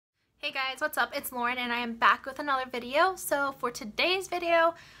Hey guys, what's up? It's Lauren and I am back with another video. So for today's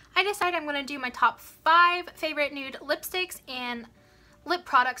video, I decided I'm going to do my top 5 favorite nude lipsticks and lip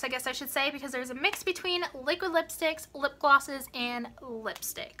products, I guess I should say, because there's a mix between liquid lipsticks, lip glosses, and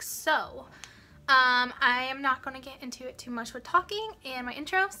lipsticks. So I am not going to get into it too much with talking in my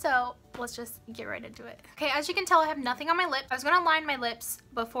intro, so let's just get right into it. Okay, as you can tell, I have nothing on my lip. I was going to line my lips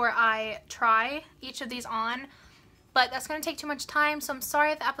before I try each of these on, but that's going to take too much time, so I'm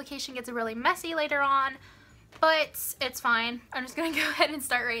sorry if the application gets really messy later on, but it's fine. I'm just going to go ahead and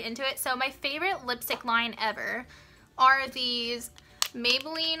start right into it. So my favorite lipstick line ever are these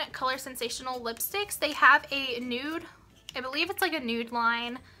Maybelline Colorsensational lipsticks. They have a nude, I believe it's like a nude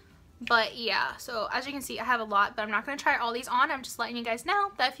line, but yeah, so as you can see, I have a lot, but I'm not going to try all these on. I'm just letting you guys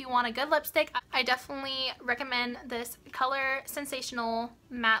know that if you want a good lipstick, I definitely recommend this Colorsensational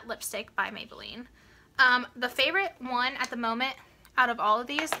matte lipstick by Maybelline. The favorite one at the moment out of all of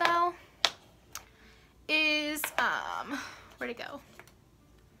these though is, where'd it go?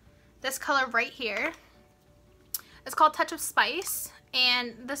 This color right here. It's called Touch of Spice,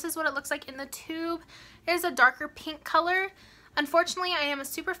 and this is what it looks like in the tube. It is a darker pink color. Unfortunately, I am a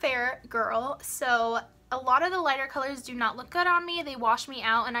super fair girl, so a lot of the lighter colors do not look good on me. They wash me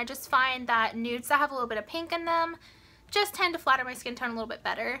out, and I just find that nudes that have a little bit of pink in them just tend to flatter my skin tone a little bit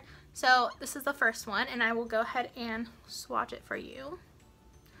better. So this is the first one, and I will go ahead and swatch it for you.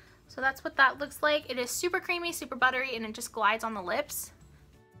 So that's what that looks like. It is super creamy, super buttery, and it just glides on the lips.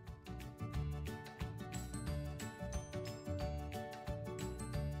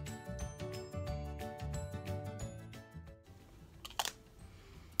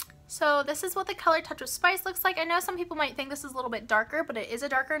 So this is what the color Touch of Spice looks like. I know some people might think this is a little bit darker, but it is a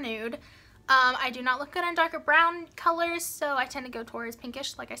darker nude. I do not look good on darker brown colors, so I tend to go towards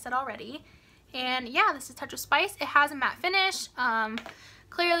pinkish, like I said already. And yeah, this is Touch of Spice. It has a matte finish,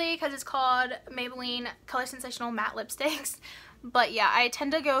 clearly because it's called Maybelline Colorsensational Matte Lipsticks. But yeah, I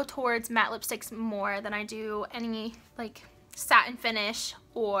tend to go towards matte lipsticks more than I do any like satin finish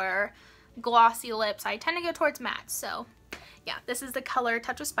or glossy lips. I tend to go towards matte, so yeah, this is the color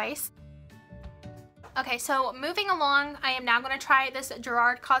Touch of Spice. Okay, so moving along, I am now going to try this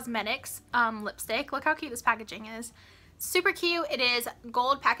Gerard Cosmetics lipstick. Look how cute this packaging is. Super cute. It is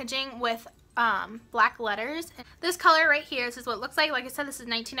gold packaging with black letters. This color right here, this is what it looks like. Like I said, this is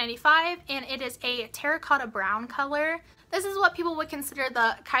 $19.95, and it is a terracotta brown color. This is what people would consider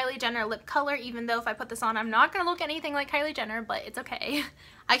the Kylie Jenner lip color, even though if I put this on, I'm not going to look anything like Kylie Jenner, but it's okay.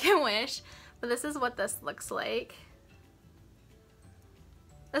 I can wish. But this is what this looks like.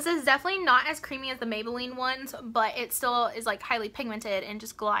 This is definitely not as creamy as the Maybelline ones, but it still is like highly pigmented and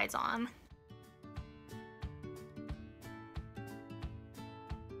just glides on.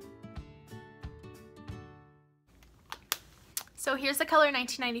 So here's the color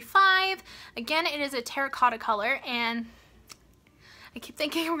 $19.95. Again, it is a terracotta color, and I keep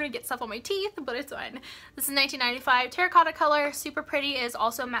thinking we're gonna get stuff on my teeth, but it's fine. This is $19.95, terracotta color, super pretty. It is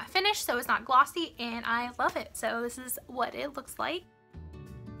also matte finish, so it's not glossy, and I love it. So this is what it looks like.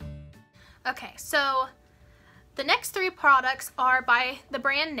 Okay, so the next 3 products are by the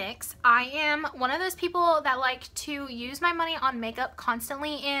brand Nyx. I am one of those people that like to use my money on makeup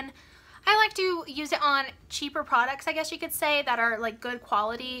constantly, and I like to use it on cheaper products, I guess you could say, that are like good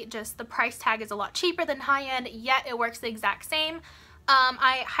quality. Just the price tag is a lot cheaper than high-end, yet it works the exact same.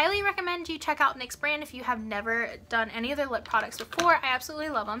 I highly recommend you check out Nyx brand if you have never done any of their lip products before. I absolutely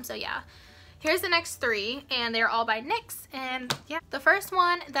love them, so yeah. Here's the next 3, and they're all by Nyx, and yeah. The first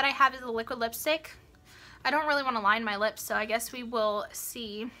one that I have is a liquid lipstick. I don't really want to line my lips, so I guess we will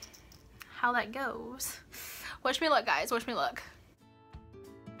see how that goes. Wish me luck, guys. Wish me luck.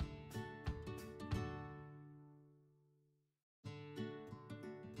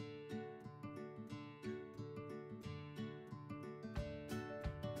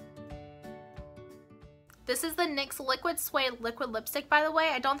 This is the NYX Liquid Suede Liquid Lipstick, by the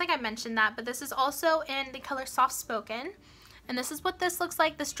way. I don't think I mentioned that, but this is also in the color Soft Spoken. And this is what this looks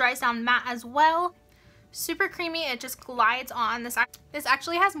like. This dries down matte as well. Super creamy. It just glides on. This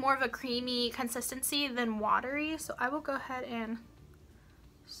actually has more of a creamy consistency than watery, so I will go ahead and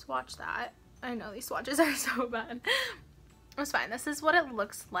swatch that. I know these swatches are so bad. It's fine. This is what it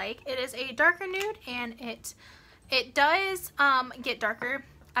looks like. It is a darker nude, and it does get darker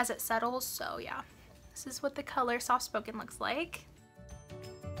as it settles, so yeah. This is what the color Soft Spoken looks like.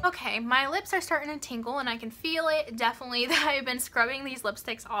 Okay, my lips are starting to tingle, and I can feel it definitely that I've been scrubbing these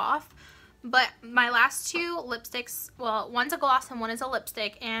lipsticks off. But my last 2 lipsticks, well, one's a gloss and one is a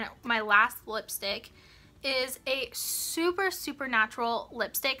lipstick, and my last lipstick is a super, super natural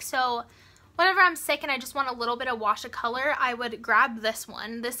lipstick. So whenever I'm sick and I just want a little bit of wash of color, I would grab this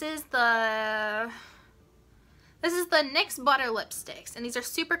one. This is the NYX Butter Lipsticks, and these are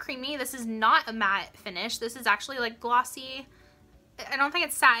super creamy. This is not a matte finish. This is actually like glossy. I don't think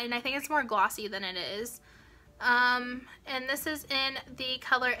it's satin. I think it's more glossy than it is. And this is in the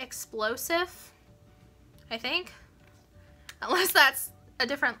color Explosive, I think. Unless that's a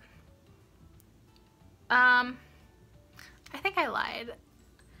different... I think I lied.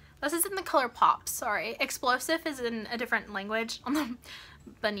 This is in the color Pop, sorry. Explosive is in a different language on the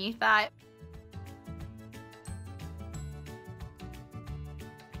beneath that.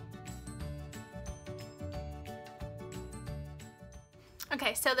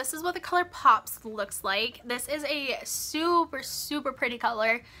 Okay, so this is what the color Pops looks like. This is a super, super pretty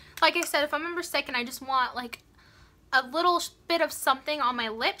color. Like I said, if I'm ever sick and I just want like a little bit of something on my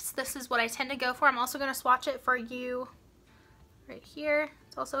lips, this is what I tend to go for. I'm also going to swatch it for you right here.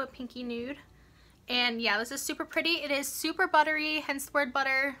 It's also a pinky nude. And yeah, this is super pretty. It is super buttery, hence the word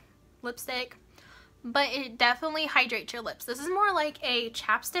butter lipstick. But it definitely hydrates your lips. This is more like a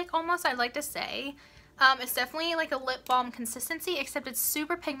chapstick almost, I'd like to say. It's definitely like a lip balm consistency, except it's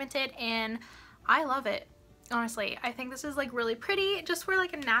super pigmented and I love it. Honestly, I think this is like really pretty just for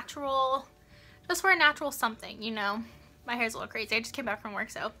like a natural, something, you know. My hair's a little crazy. I just came back from work,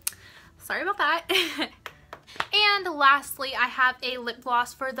 so sorry about that. And lastly, I have a lip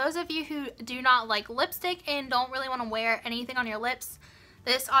gloss for those of you who do not like lipstick and don't really want to wear anything on your lips.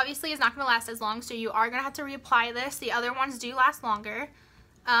 This obviously is not going to last as long, so you are going to have to reapply this. The other ones do last longer.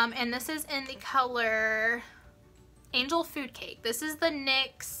 And this is in the color Angel Food Cake. This is the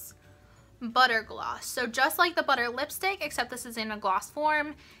NYX Butter Gloss. So just like the butter lipstick, except this is in a gloss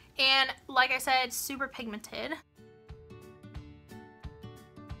form. And like I said, super pigmented.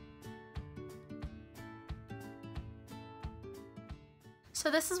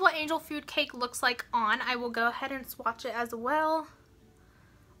 So this is what Angel Food Cake looks like on. I will go ahead and swatch it as well.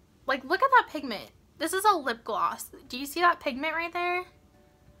 Like, look at that pigment. This is a lip gloss. Do you see that pigment right there?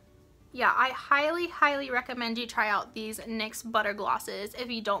 Yeah, I highly, highly recommend you try out these NYX Butter Glosses if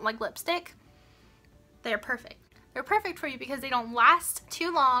you don't like lipstick. They're perfect. They're perfect for you because they don't last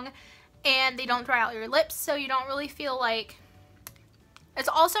too long and they don't dry out your lips, so you don't really feel like... It's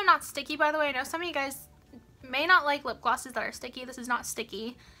also not sticky, by the way. I know some of you guys may not like lip glosses that are sticky. This is not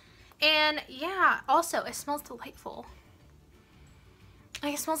sticky. And yeah, also, it smells delightful.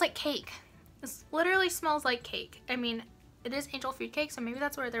 Like, it smells like cake. This literally smells like cake. I mean... It is Angel Food Cake, so maybe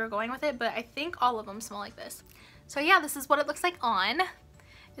that's where they were going with it, but I think all of them smell like this. So yeah, this is what it looks like on.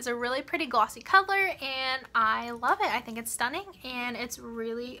 It's a really pretty glossy color, and I love it. I think it's stunning, and it's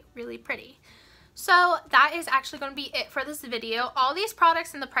really, really pretty. So that is actually going to be it for this video. All these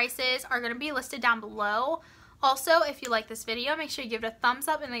products and the prices are going to be listed down below. Also, if you like this video, make sure you give it a thumbs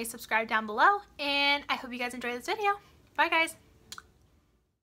up and then you subscribe down below, and I hope you guys enjoy this video. Bye, guys!